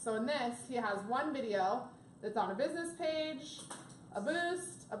you. So in this, he has one video that's on a business page, a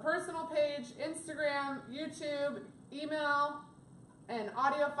boost, a personal page, Instagram, YouTube, email, an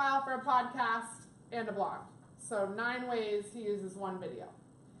audio file for a podcast, and a blog. So 9 ways he uses one video.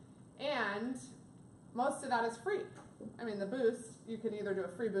 And most of that is free. I mean, the boost, you can either do a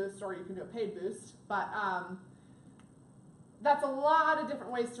free boost or you can do a paid boost. But that's a lot of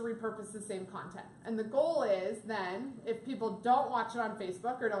different ways to repurpose the same content. And the goal is then, if people don't watch it on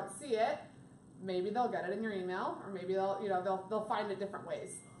Facebook or don't see it, maybe they'll get it in your email, or maybe they'll find it different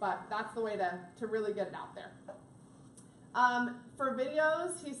ways. But that's the way to really get it out there. For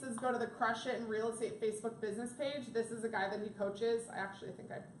videos, he says go to the Crush It in Real Estate Facebook business page. This is a guy that he coaches. I actually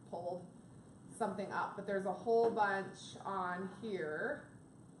think I pulled something up, but there's a whole bunch on here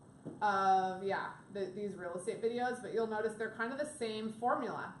of, these real estate videos, but you'll notice they're kind of the same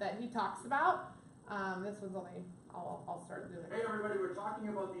formula that he talks about. This one's only, I'll start doing it. Hey everybody, we're talking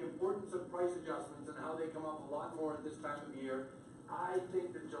about the importance of price adjustments and how they come up a lot more at this time of year. I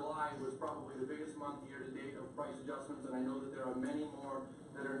think that July was probably the biggest month year to date of price adjustments, and I know that there are many more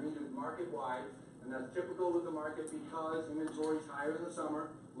that are needed market-wide, and that's typical with the market because inventory is higher in the summer,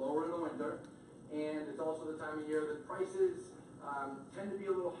 lower in the winter, and it's also the time of year that prices tend to be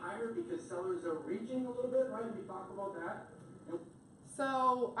a little higher because sellers are reaching a little bit, right? We talk about that.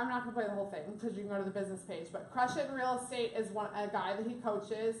 So I'm not going to play the whole thing because you can go to the business page, but Crush It in Real Estate is a guy that he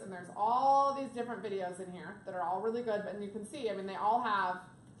coaches, and there's all these different videos in here that are all really good, and you can see, I mean, they all have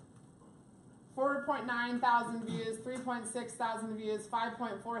 4.9 thousand views, 3.6 thousand views,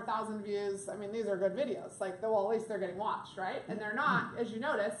 5.4 thousand views. I mean, these are good videos. Like, well, at least they're getting watched, right? And they're not, as you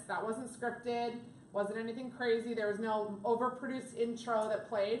notice, that wasn't scripted, wasn't anything crazy. There was no overproduced intro that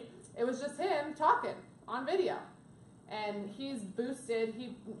played. It was just him talking on video. And he's boosted,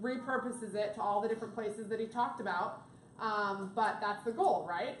 he repurposes it to all the different places that he talked about. But that's the goal,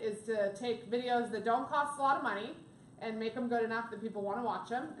 right? Is to take videos that don't cost a lot of money and make them good enough that people want to watch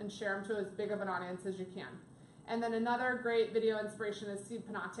them and share them to as big of an audience as you can. And then another great video inspiration is Steve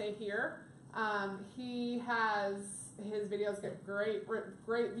Panate here. He has, his videos get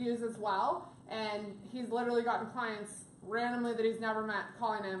great views as well. And he's literally gotten clients randomly that he's never met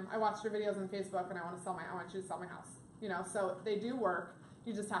calling him, I watched your videos on Facebook and I want you to sell my house. You know, so they do work.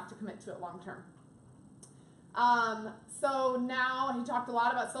 You just have to commit to it long term. So now he talked a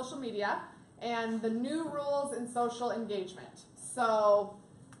lot about social media and the new rules in social engagement. So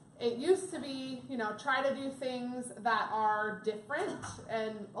it used to be, you know, try to do things that are different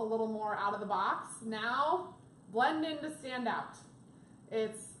and a little more out of the box. Now, blend in to stand out.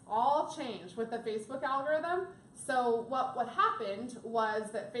 It's all changed with the Facebook algorithm. So what happened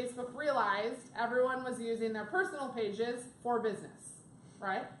was that Facebook realized everyone was using their personal pages for business,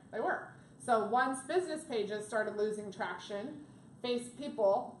 right? They were. So once business pages started losing traction,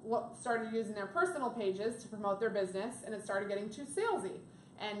 people started using their personal pages to promote their business, and it started getting too salesy.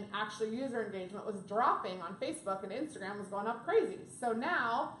 And actually user engagement was dropping on Facebook, and Instagram was going up crazy. So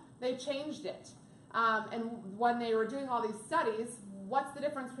now they changed it. And when they were doing all these studies, what's the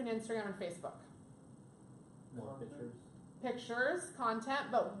difference between Instagram and Facebook? More pictures. Pictures,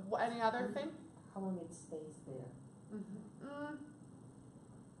 content, but any other thing? How long it stays there. Mm-hmm.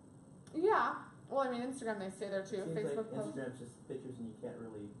 Yeah. Well, I mean, Instagram, they stay there too. Seems Facebook like posts. Instagram's just pictures, and you can't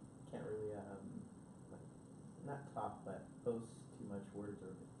really like, not talk, but post too much words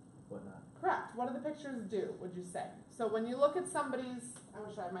or whatnot. Correct. What do the pictures do, would you say? So when you look at somebody's, I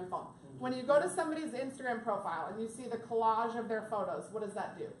wish I had my phone. When you go to somebody's Instagram profile and you see the collage of their photos, what does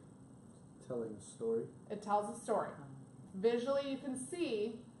that do? Telling a story. It tells a story. Visually, you can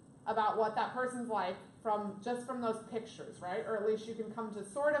see about what that person's like from those pictures, right? Or at least you can come to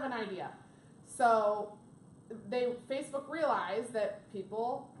sort of an idea. So Facebook realized that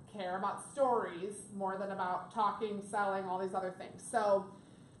people care about stories more than about talking, selling, all these other things. So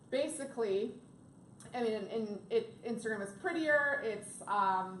basically, I mean, Instagram is prettier. It's,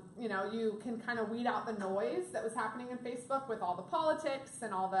 you can kind of weed out the noise that was happening in Facebook with all the politics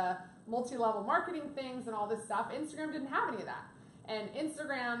and all the multi-level marketing things and all this stuff. Instagram didn't have any of that. And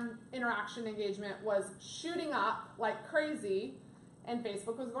Instagram interaction engagement was shooting up like crazy, and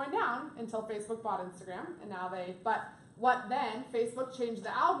Facebook was going down until Facebook bought Instagram. And now Facebook changed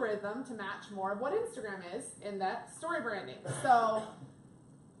the algorithm to match more of what Instagram is in that story branding. So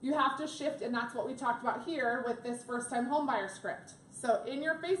you have to shift, and that's what we talked about here with this first-time homebuyer script. So in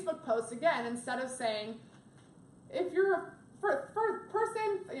your Facebook post, again, instead of saying, if you're a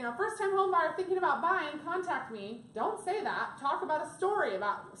first-time homebuyer thinking about buying, contact me, don't say that. Talk about a story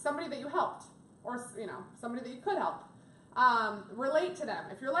about somebody that you helped, or somebody that you could help. Relate to them.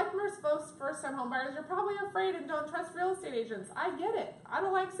 If you're like most first-time homebuyers, you're probably afraid and don't trust real estate agents. I get it. I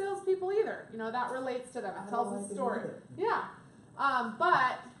don't like salespeople either. That relates to them. It tells a story. Yeah.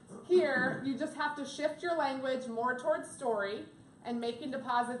 But here, you just have to shift your language more towards story and making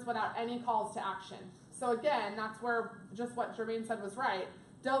deposits without any calls to action. So again, that's where just what Jermaine said was right.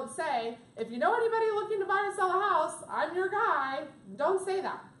 Don't say, if you know anybody looking to buy or sell a house, I'm your guy. Don't say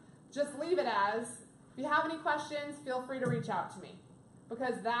that. Just leave it as, if you have any questions, feel free to reach out to me.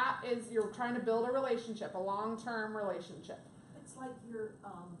 Because that is, you're trying to build a relationship, a long-term relationship. It's like you're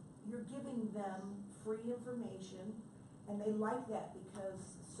giving them free information, and they like that because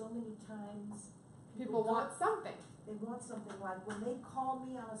so many times People want something. They want something. Like when they call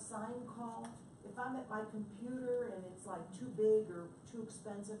me on a sign call, if I'm at my computer and it's like too big or too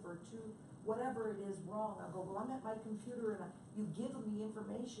expensive or too whatever it is wrong, I'll go, well, I'm at my computer, and you give them the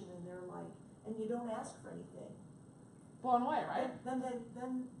information, and they're like, and you don't ask for anything. Blown away, right? Then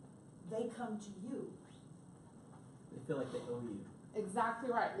they come to you. They feel like they owe you.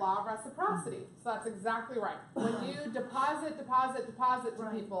 Exactly right. Law of reciprocity. So that's exactly right. When you deposit to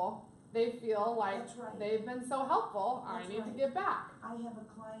Right. people, they feel like That's right. they've been so helpful, That's I need to right. give back. I have a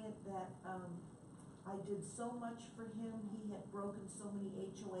client that I did so much for him. He had broken so many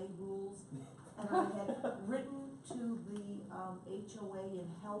HOA rules, and I had written to the HOA and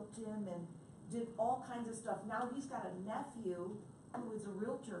helped him and did all kinds of stuff. Now he's got a nephew who is a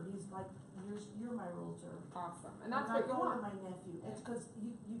realtor. He's like, you're my realtor. Awesome. And that's I'm what not you going want. to my nephew. It's because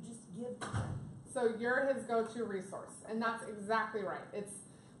you just give to them. So you're his go-to resource. And that's exactly right. It's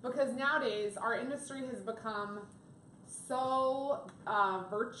because nowadays our industry has become so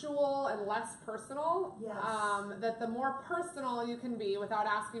virtual and less personal, Yes. that the more personal you can be without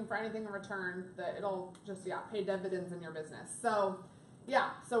asking for anything in return, that it'll just, pay dividends in your business. So,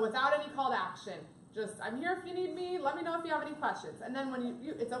 so without any call to action, just, I'm here if you need me, let me know if you have any questions. And then when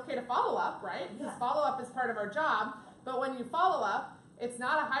you it's okay to follow up, right? Because Yeah. follow up is part of our job. But when you follow up, it's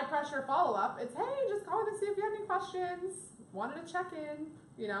not a high pressure follow up. It's, hey, just calling to see if you have any questions. Wanted to check in,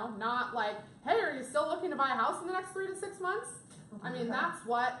 not like, hey, are you still looking to buy a house in the next 3 to 6 months? I mean, that's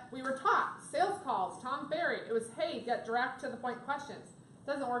what we were taught. Sales calls, Tom Ferry. It was, hey, get direct to the point questions.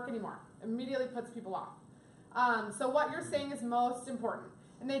 Doesn't work anymore. Immediately puts people off. So what you're saying is most important.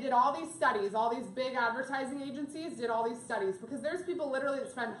 And they did all these studies, all these big advertising agencies did all these studies, because there's people literally that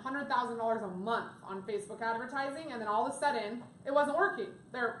spend $100,000 a month on Facebook advertising, and then all of a sudden, it wasn't working.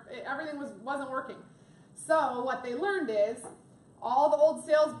 Everything wasn't working. So what they learned is, all the old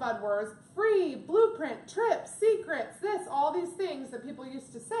sales buzzwords, free, blueprint, trips, secrets, all these things that people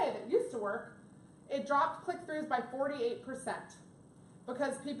used to say that used to work, it dropped click-throughs by 48%.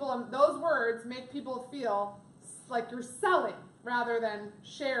 Because those words make people feel like you're selling, rather than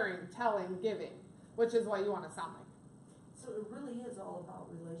sharing, telling, giving, which is what you want to sound like. So it really is all about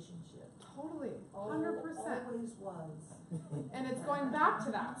relationship. Totally, 100%. Always was. And it's going back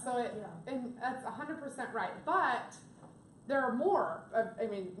to that. So and that's 100% right. But there are more.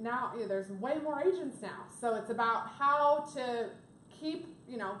 Now there's way more agents now. So it's about how to keep,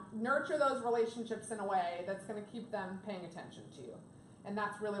 nurture those relationships in a way that's going to keep them paying attention to you. And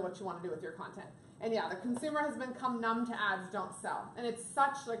that's really what you want to do with your content. And the consumer has become numb to ads don't sell. And it's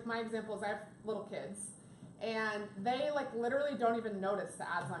such, like my example is I have little kids, and they literally don't even notice the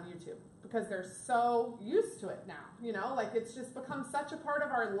ads on YouTube because they're so used to it now, it's just become such a part of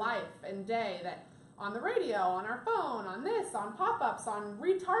our life and day that on the radio, on our phone, on pop-ups, on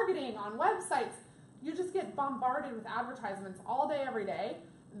retargeting, on websites, you just get bombarded with advertisements all day, every day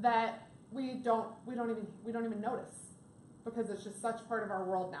that we don't even notice because it's just such part of our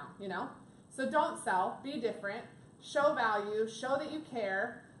world now, So don't sell, be different, show value, show that you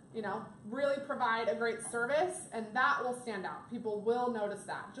care, You know, really provide a great service, and that will stand out. People will notice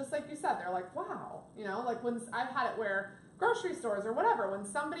that. Just like you said, they're like, wow. You know, like when I've had it where grocery stores or whatever, when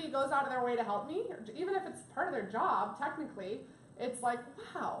somebody goes out of their way to help me, or even if it's part of their job, technically, it's like,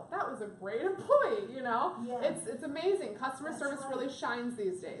 wow, that was a great employee, you know? Yeah. It's amazing. Customer That's service right. really shines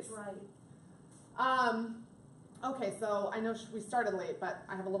these days. That's right. Okay, so I know we started late, but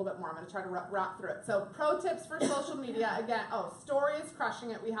I have a little bit more. I'm going to try to wrap through it. So pro tips for social media. Again, story is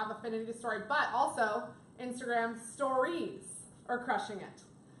crushing it. We have affinity to story, but also Instagram stories are crushing it.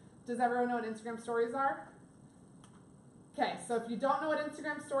 Does everyone know what Instagram stories are? Okay, so if you don't know what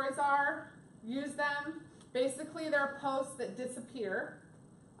Instagram stories are, use them. Basically, they're posts that disappear,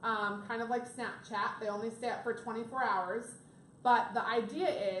 kind of like Snapchat. They only stay up for 24 hours. But the idea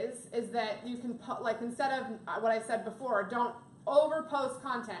is that you can like, instead of what I said before, don't overpost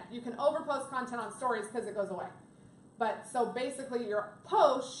content. You can overpost content on stories because it goes away. But so basically your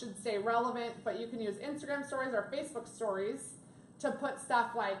post should stay relevant, but you can use Instagram stories or Facebook stories to put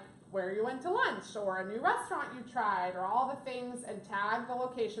stuff like where you went to lunch or a new restaurant you tried or all the things, and tag the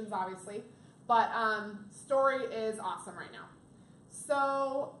locations obviously. But story is awesome right now.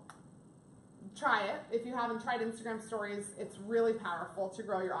 So try it. If you haven't tried Instagram stories, it's really powerful to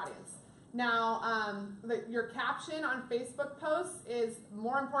grow your audience. Now, your caption on Facebook posts is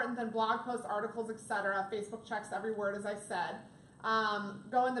more important than blog posts, articles, etc. Facebook checks every word, as I said.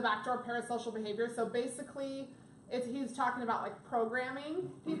 Go in the backdoor parasocial behavior. So basically, if he's talking about like programming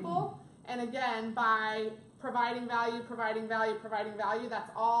people, and again, by providing value,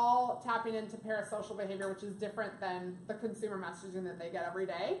 that's all tapping into parasocial behavior, which is different than the consumer messaging that they get every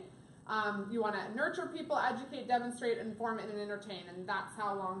day. You want to nurture people, educate, demonstrate, inform, and entertain, and that's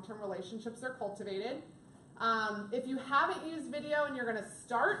how long-term relationships are cultivated. If you haven't used video and you're going to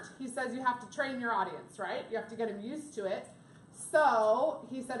start, he says you have to train your audience, right? You have to get them used to it. So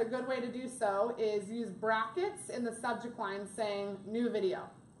he said a good way to do so is use brackets in the subject line saying new video.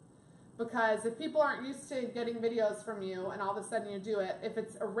 Because if people aren't used to getting videos from you and all of a sudden you do it, if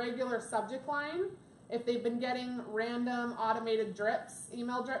it's a regular subject line, if they've been getting random automated drips,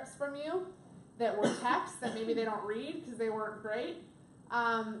 email drips from you that were texts that maybe they don't read because they weren't great,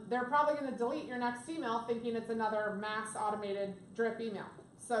 they're probably going to delete your next email thinking it's another mass automated drip email.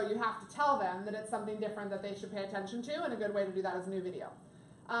 So you have to tell them that it's something different that they should pay attention to, and a good way to do that is a new video.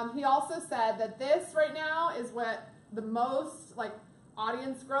 He also said that this right now is what the most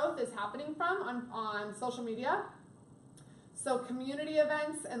audience growth is happening from on social media. So community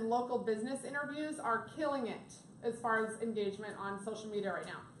events and local business interviews are killing it as far as engagement on social media right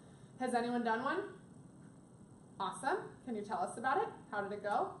now. Has anyone done one? Awesome. Can you tell us about it? How did it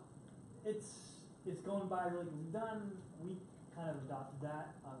go? It's going by really good. We kind of adopted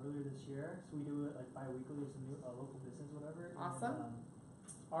that earlier this year, so we do it like bi-weekly with some new local business, whatever. Awesome. And,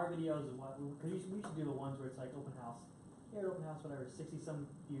 our videos is what because we should do the ones where it's like open house, whatever, 60-some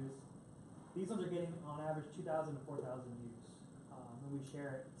views. These ones are getting on average 2,000 to 4,000 views. And we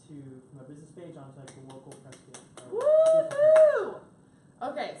share it from a business page onto like the local press kit. Woo-hoo!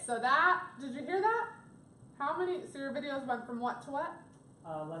 Okay, so did you hear that? How many, so your videos went from what to what?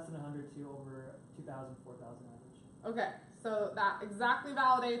 Less than 100 to over 2,000, 4,000 average. Okay, so that exactly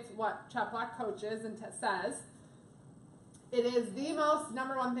validates what Cheplak coaches and says. It is the most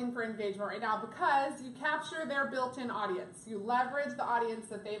 #1 thing for engagement right now because you capture their built-in audience. You leverage the audience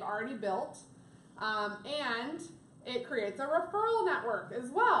that they've already built, and it creates a referral network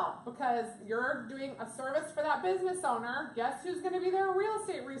as well because you're doing a service for that business owner. Guess who's going to be their real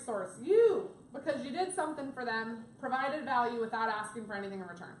estate resource? You, because you did something for them, provided value without asking for anything in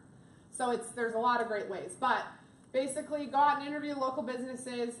return. So there's a lot of great ways, but basically go out and interview local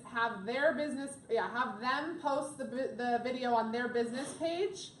businesses, have them post the video on their business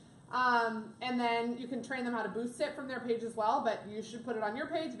page, and then you can train them how to boost it from their page as well, but you should put it on your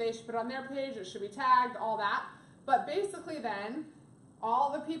page, they should put it on their page, it should be tagged, all that. But basically then,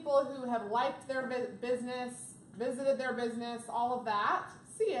 all the people who have liked their business, visited their business, all of that,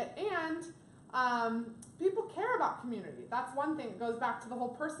 see it, and people care about community. That's one thing. It goes back to the whole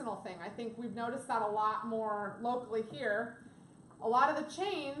personal thing. I think we've noticed that a lot more locally here. A lot of the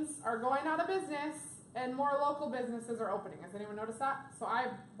chains are going out of business and more local businesses are opening. Has anyone noticed that? So I'm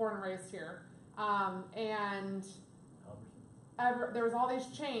born and raised here. And there was all these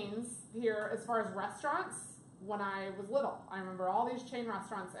chains here as far as restaurants when I was little. I remember all these chain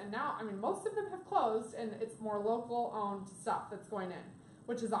restaurants, and now, most of them have closed and it's more local owned stuff that's going in,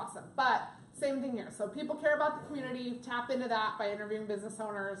 which is awesome. But same thing here. So people care about the community, tap into that by interviewing business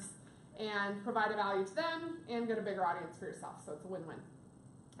owners and provide a value to them and get a bigger audience for yourself. So it's a win-win.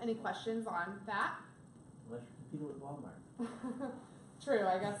 Any questions on that? Unless you're competing with Walmart. True,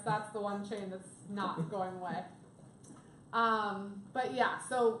 I guess that's the one chain that's not going away. But yeah,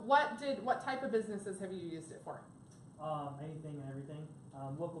 so what type of businesses have you used it for? Anything and everything.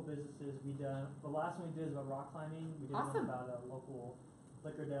 Local businesses, the last one we did is about rock climbing. We did Awesome. one about a local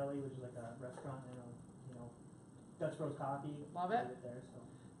liquor deli, which is like a restaurant and Dutch Bros coffee. Love We it. did there, so.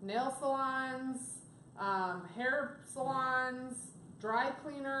 Nail salons, hair salons, dry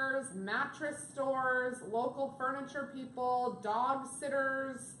cleaners, mattress stores, local furniture people, dog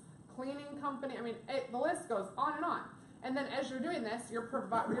sitters, cleaning company. I mean, the list goes on and on. And then as you're doing this, you're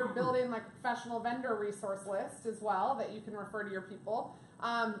building like a professional vendor resource list as well that you can refer to your people.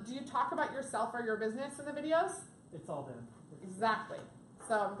 Do you talk about yourself or your business in the videos? It's all them. Exactly.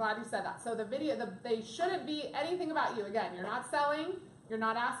 So I'm glad you said that. So they shouldn't be anything about you. Again, you're not selling. You're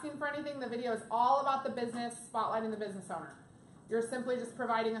not asking for anything. The video is all about the business, spotlighting the business owner. You're simply just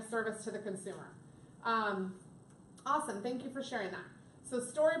providing a service to the consumer. Awesome. Thank you for sharing that. So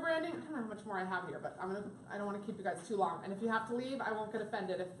story branding, I don't know how much more I have here, but I don't want to keep you guys too long. And if you have to leave, I won't get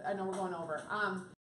offended if I know we're going over.